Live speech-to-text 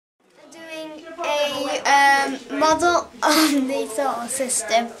model on the solar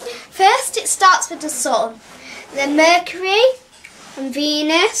system. First it starts with the Sun, then Mercury and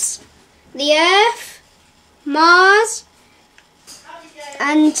Venus, the Earth, Mars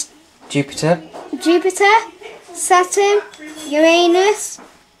and Jupiter, Saturn, Uranus,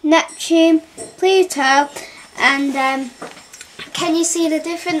 Neptune, Pluto, and can you see the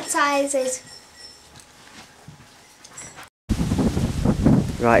different sizes?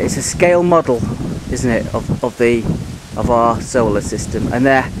 Right, it's a scale model, isn't it, of our solar system, and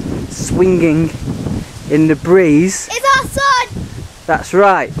they're swinging in the breeze. It's our Sun! That's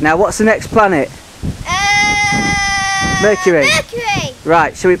right. Now, what's the next planet? Mercury. Mercury!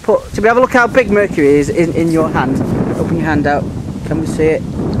 Right, shall we have a look how big Mercury is in your hand? Open your hand out. Can we see it?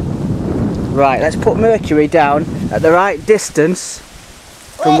 Right, let's put Mercury down at the right distance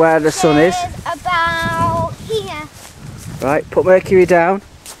from where the Sun is. About here. Right, put Mercury down.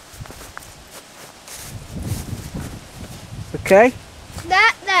 Okay.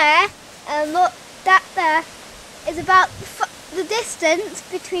 That there, and look, that there is about the distance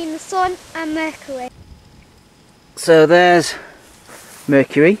between the Sun and Mercury. So there's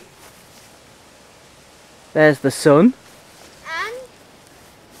Mercury. There's the Sun. And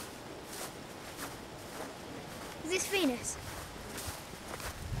is this Venus?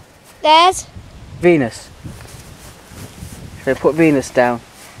 There's Venus. So put Venus down.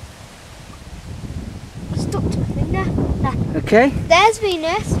 stuck to my finger. There. Okay. There's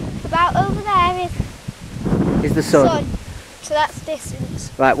Venus. About over there Is the Sun. So that's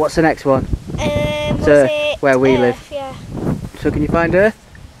distance. Right, what's the next one? Was Earth, it where we Earth, live. Yeah. So can you find Earth?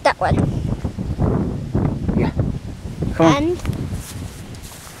 That one. Yeah. Come on. And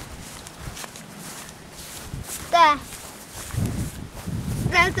there.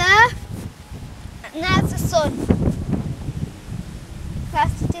 There's Earth. And there's the Sun.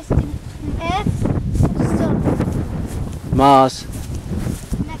 That's the distance from Earth to the Sun. Mars.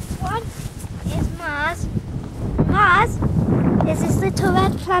 Next one is Mars. Mars is this little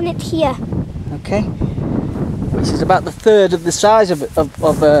red planet here. Okay. Which is about the third of the size of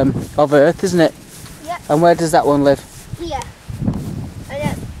Earth, isn't it? Yep. And where does that one live? Here. And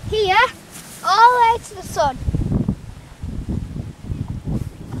then here, all the way to the Sun.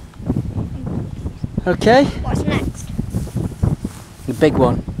 Okay. What's next? The big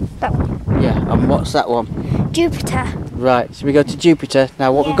one. That one. Yeah. And what's that one? Jupiter. Right. So we go to Jupiter.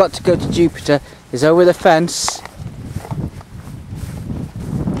 Now what we've got to go to Jupiter is over the fence.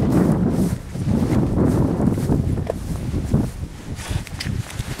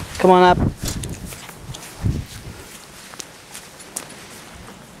 Come on, Ab.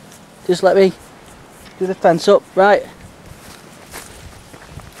 Just let me do the fence up, right?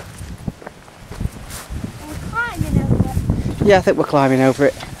 We're climbing over it. Yeah, I think we're climbing over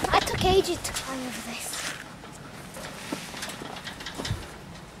it. I took ages to climb over this.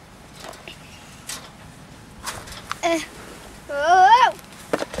 Oh!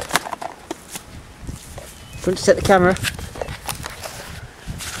 Want to set the camera?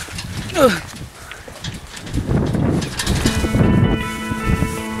 Ugh.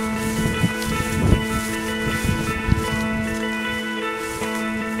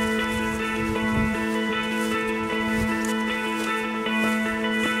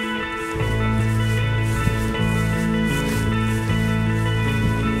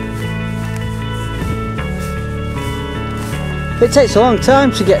 It takes a long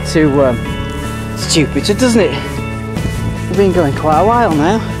time to get to Jupiter, doesn't it? We've been going quite a while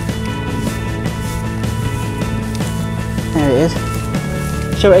now. There it is.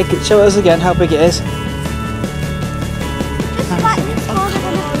 Show us again how big it is. Just like this corner of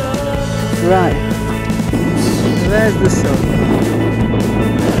it. Right. So there's the Sun.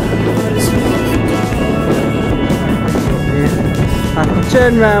 I can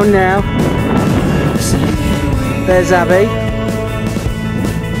turn round now. There's Abby.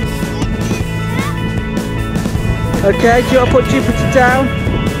 Okay, do you want to put Jupiter down?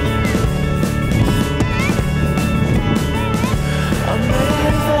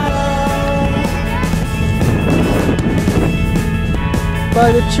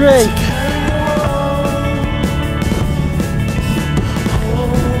 By the tree.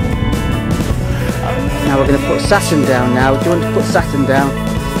 Now we're going to put Saturn down now. Do you want to put Saturn down?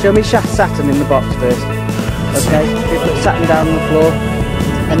 Show me Saturn in the box first. Okay, we put Saturn down on the floor.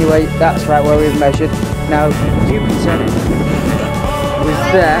 Anyway, that's right where we've measured. Now Jupiter was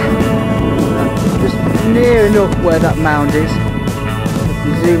there, just near enough where that mound is. If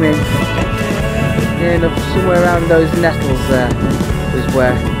you zoom in, near enough, somewhere around those nettles there was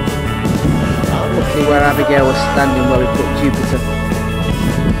where, hopefully where Abigail was standing, where we put Jupiter.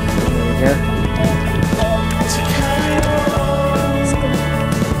 There we go.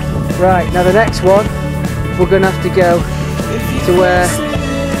 Right, now the next one, we're going to have to go to where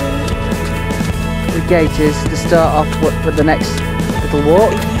the gate is to start off with the next little walk.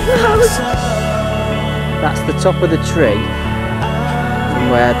 That's the top of the tree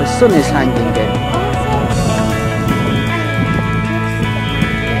and where the sun is hanging in.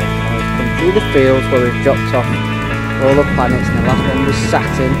 We've come through the fields where we've dropped off all the planets, and the last one was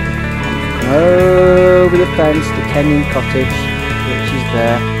Saturn. And over the fence to Kenyon Cottage, which is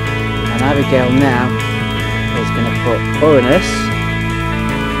there. And Abigail now is going to put Uranus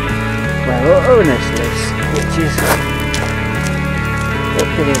where Uranus lives, which is up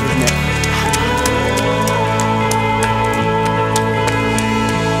here, isn't it?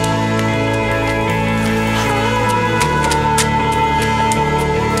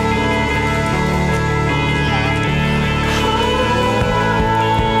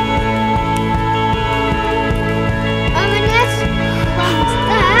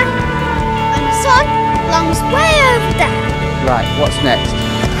 Way over there. Right, what's next?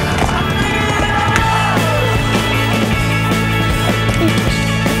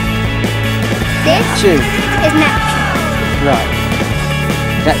 This Neptune. is Neptune. Right.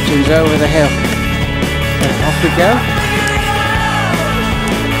 Neptune's over the hill. So off we go.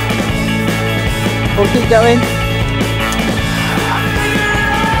 We'll keep going.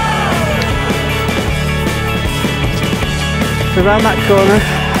 So around that corner.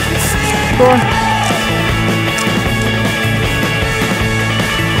 Go on.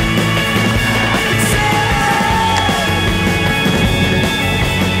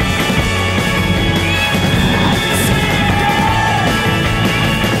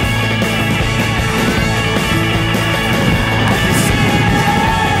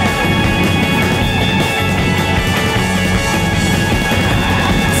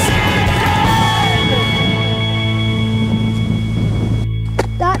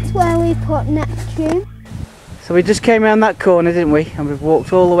 That's where we put Neptune. So we just came around that corner, didn't we? And we've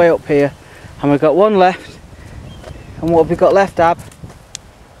walked all the way up here. And we've got one left. And what have we got left, Ab?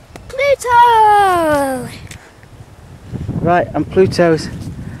 Pluto! Right, and Pluto's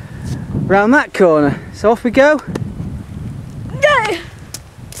round that corner. So off we go. Go!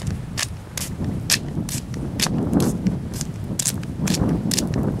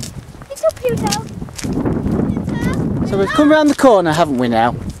 It's a Pluto. So we've come round the corner, haven't we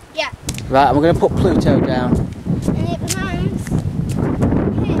now? Yeah. Right, and we're going to put Pluto down. And it belongs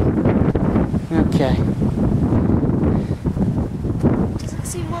here. Okay. Doesn't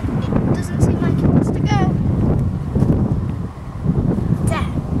seem like it wants to go. There.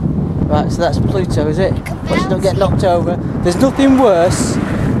 Right, so that's Pluto, is it? But you don't get knocked over. There's nothing worse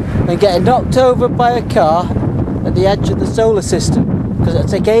than getting knocked over by a car at the edge of the solar system, because it'll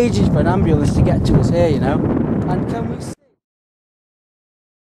take ages for an ambulance to get to us here, you know. And can we